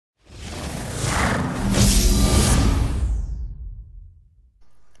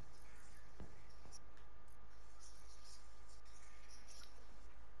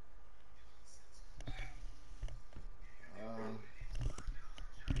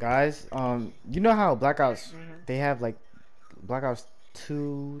Guys, you know how Blackouts Mm-hmm. they have like Blackouts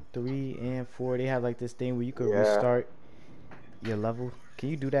 2, 3, and 4. They have like this thing where you could Yeah, restart your level. Can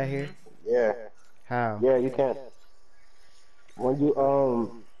you do that here? Mm-hmm. yeah, How? yeah. You can. When you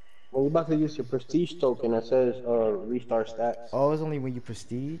when you about to use your prestige token, it says restart stats. Oh, it's only when you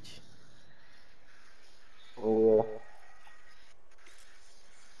prestige. Yeah,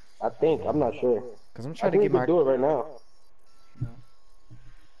 I think. I'm not sure. Cause I'm I trying to think you get could my do it right now. No.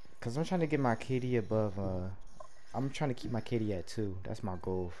 cause I'm trying to get my KD above. I'm trying to keep my KD at 2. That's my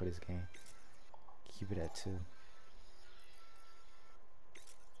goal for this game. Keep it at 2.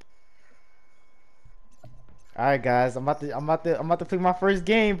 All right, guys. I'm about to play my first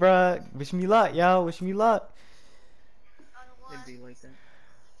game, bruh. Wish me luck, yo. Wish me luck. It'd be like that.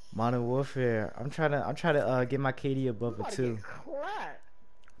 Modern Warfare. I'm trying to get my KD You above a about to 2. get clapped.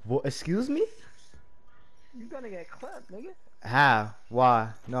 What? Excuse me? You gonna get clapped, nigga. How?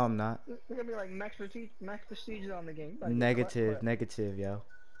 Why? No, I'm not. It's gonna be like max prestige on the game. You about to get Negative, clapped. negative, yo.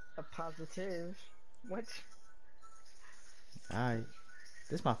 A positive. What? Alright.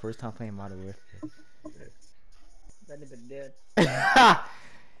 This is my first time playing Modern Warfare. That nigga dead.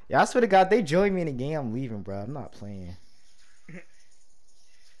 Yeah, I swear to God, they join me in the game, I'm leaving, bro. I'm not playing.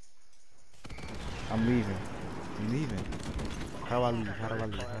 I'm leaving. I'm leaving. How do I leave? How do I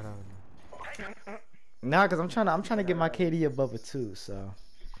leave? How do I leave? Nah, cause I'm trying to get my KD above a 2, so.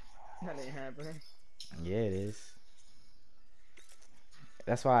 That ain't happening. Yeah, it is.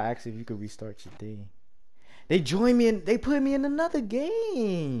 That's why I asked if you could restart your thing. They joined me and they put me in another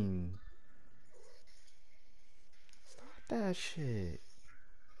game. Stop that shit.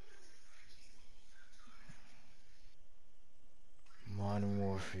 Modern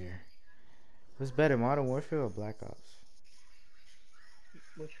Warfare. What's better, Modern Warfare or Black Ops?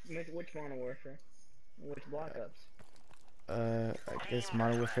 Which Modern Warfare? Which Black Ops? I guess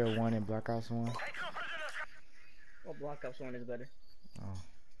Modern Warfare 1 and Black Ops 1. Well, Black Ops 1 is better. Oh.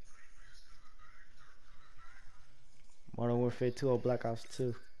 Modern Warfare 2 or Black Ops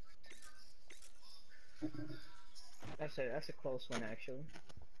 2? That's a close one actually.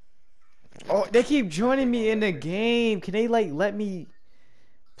 Oh, they keep joining me in the game. Can they like let me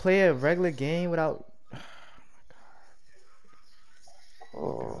play a regular game without?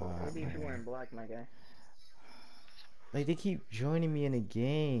 Oh. Maybe if you weren't black, my guy. Like they keep joining me in the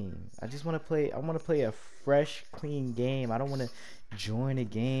game. I just want to play. I want to play a fresh, clean game. I don't want to join a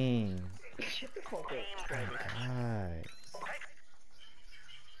game. Shut the fuck up. Oh my God.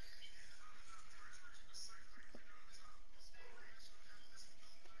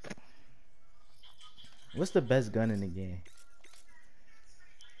 What's the best gun in the game?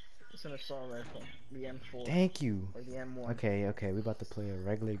 It's an assault rifle. The M4. Thank you. Or the M1. Okay, we about to play a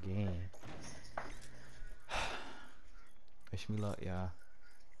regular game. Wish me luck, y'all.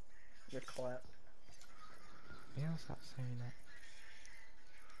 You're clapped. Yeah, stop saying that.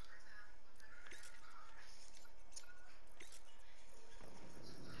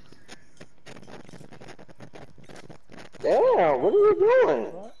 Damn, what are you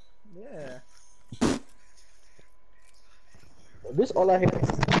doing? What? Yeah. This all I hear.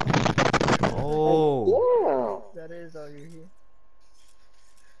 Oh. Damn. That is all you hear.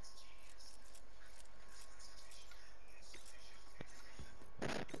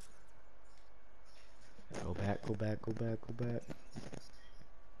 Go back, go back, go back, go back.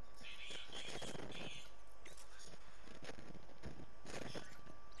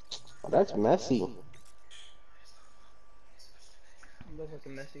 Oh, that's messy. Looks like a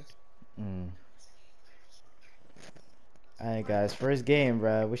messy. Alright guys, first game,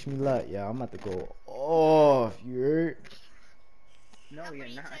 bruh. Wish me luck, y'all. I'm about to go off. You heard? No, you're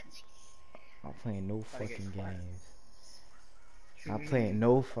not. I'm playing no fucking games. I'm playing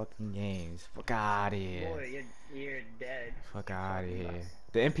no fucking games. Fuck out of here. Boy, you're dead. Fuck out of here.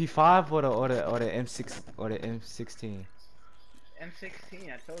 The MP5 or the M6 or the M16?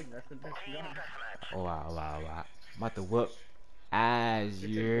 M16, I told you, that's the best gun. Oh wow, wow, wow. I'm about to whoop as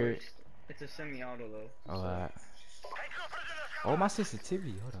you. It's a semi-auto though. Alright. Oh, my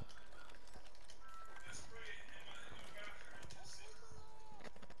sensitivity. Hold up.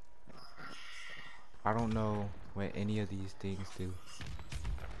 I don't know what any of these things do.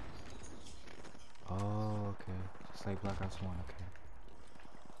 Oh, okay. Just like Black Ops 1, okay.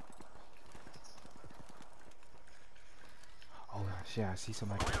 Oh, shit, I see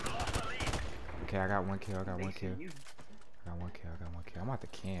somebody. Okay, I got one kill, I got one kill. I got one kill, I got one kill. I'm about to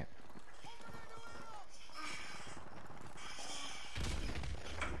camp.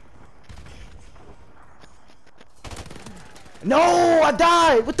 No, I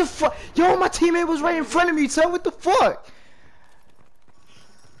died. What the fuck? Yo, my teammate was right in front of me, son. What the fuck?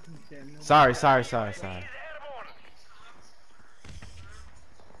 Sorry.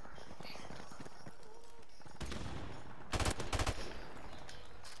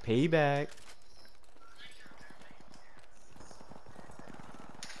 Payback.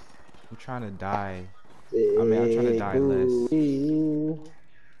 I'm trying to die. I mean, I'm trying to die less.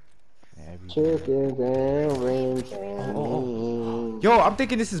 Chickens and rings. Oh. Yo, I'm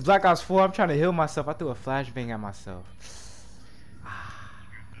thinking this is Black Ops 4. I'm trying to heal myself. I threw a flashbang at myself.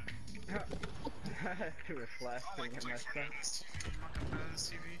 threw a flashbang at myself. I'm not gonna on this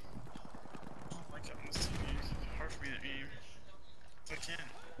TV. I don't like it on this TV. It's hard for me to aim. If I can.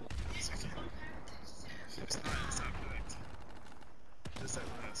 Yes, I can. It's not perfect. Just that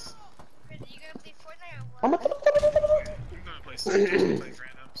less. Are you gonna play Fortnite or I'm what? gonna play some play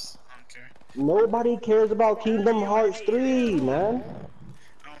randoms. I don't care. Nobody cares about Kingdom Hearts 3, man.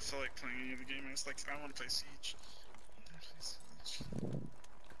 I don't feel like playing any of the game. It's like I want to play Siege.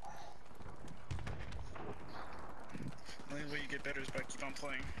 The only way you get better is by keep on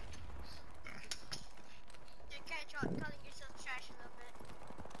playing. You're kind of calling yourself trash a little bit.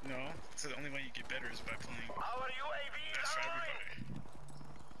 No, so the only way you get better is by playing. That's for everybody.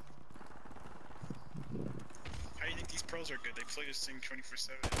 How do you think these pros are good? They play this thing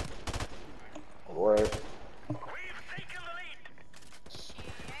 24/7. Or Shit, I play like.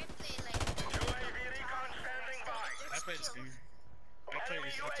 I play this game. I play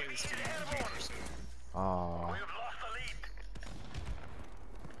this game 24/7. Oh.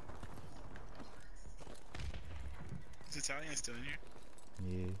 Is Italian still in here?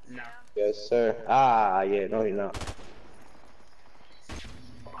 Yeah. No. yes, sir. Ah, yeah, no, you're not.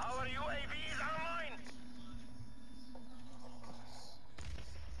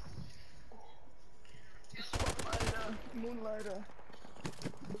 Moonlighter.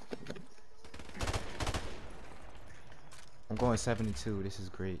 I'm going 72. This is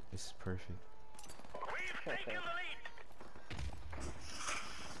great. This is perfect.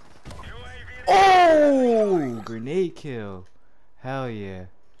 Oh! Grenade kill. Hell yeah.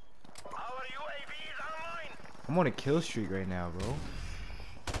 I'm on a kill streak right now, bro.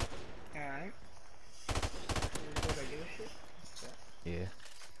 Alright. Yeah.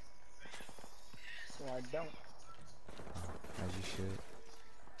 So I don't. As you should.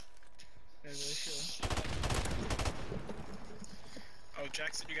 As I should. Oh,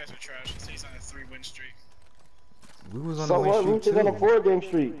 Jack said you guys are trash. He said he's on a 3-win streak. We was on So a win what? streak Root is on a too. 4-game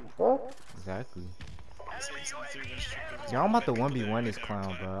streak. Huh? Exactly. He said he's on a 3-win streak. Yo, I'm about to 1v1 this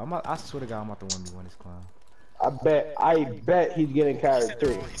clown, bro. I swear to God, I'm about to 1v1 this clown. I bet he's getting carried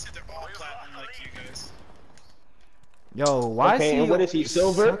too. He said they're all platinum like you guys. Yo, why Okay, is he, and what is he,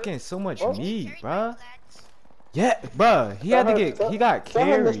 silver? sucking so much Oh. meat, bruh? Yeah, bruh. He had to get. He got Tell him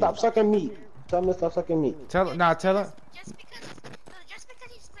to carried. stop sucking meat. Tell him to stop sucking meat. Tell him. Nah, tell him. Just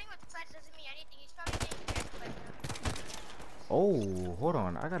because he's playing with Flash doesn't mean anything. He's probably getting carried by now. Oh, hold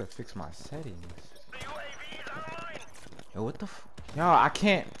on. I gotta fix my settings. Yo, what the f? Yo, I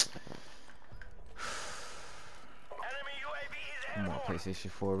can't. Come on, PlayStation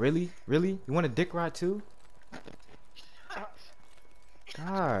 4. Really? Really? You want a dick ride too?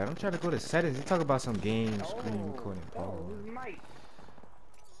 God, I'm trying to go to settings. You talk about some game screen recording. Oh, who's Mike?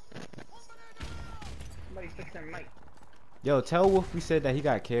 Somebody fix their mic. Yo, tell Wolf we said that he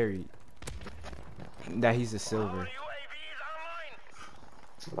got carried. That he's a silver.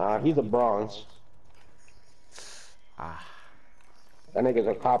 Nah, he's a bronze. Ah. That nigga's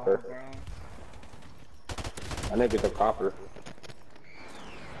a copper. Bro. That nigga's a copper.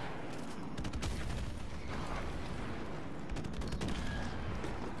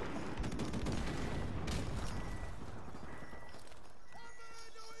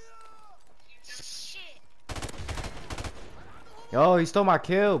 Shit. Yo, he stole my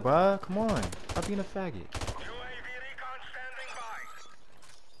kill, bruh. Come on. Stop being a faggot.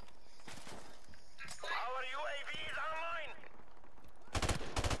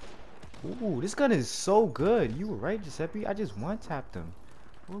 Ooh, this gun is so good. You were right, Giuseppe. I just one-tapped him.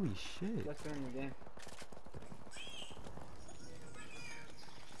 Holy shit. Let's go in the game.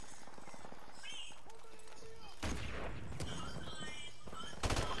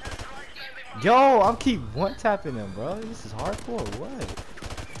 Yo, I'm keep one-tapping him, bro. This is hardcore or what?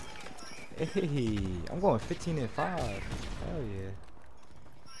 Hey, I'm going 15 and 5. Hell yeah.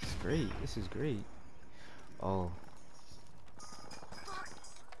 It's great. This is great. Oh.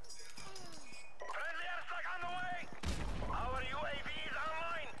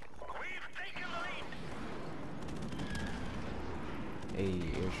 Hey,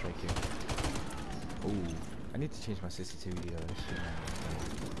 airstrike here. Ooh, I need to change my sensitivity though. This shit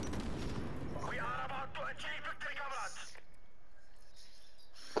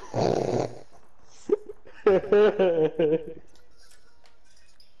not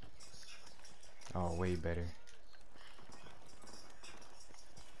Oh, way better.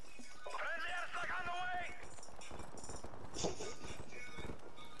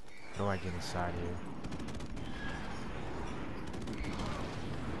 How do I get inside here?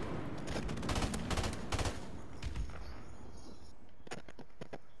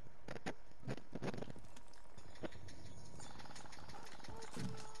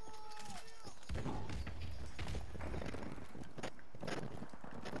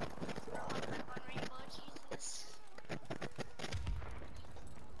 On Rainbow, Jesus.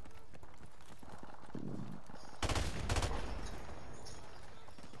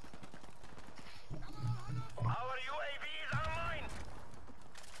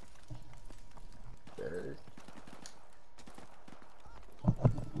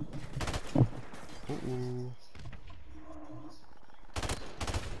 Ooh.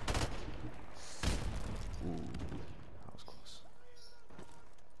 Ooh, that was close.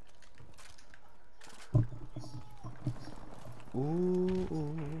 Ooh.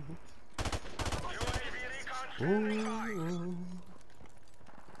 Ooh.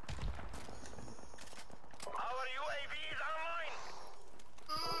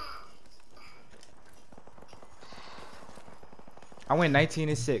 I went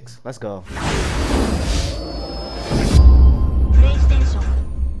 19-6. Let's go.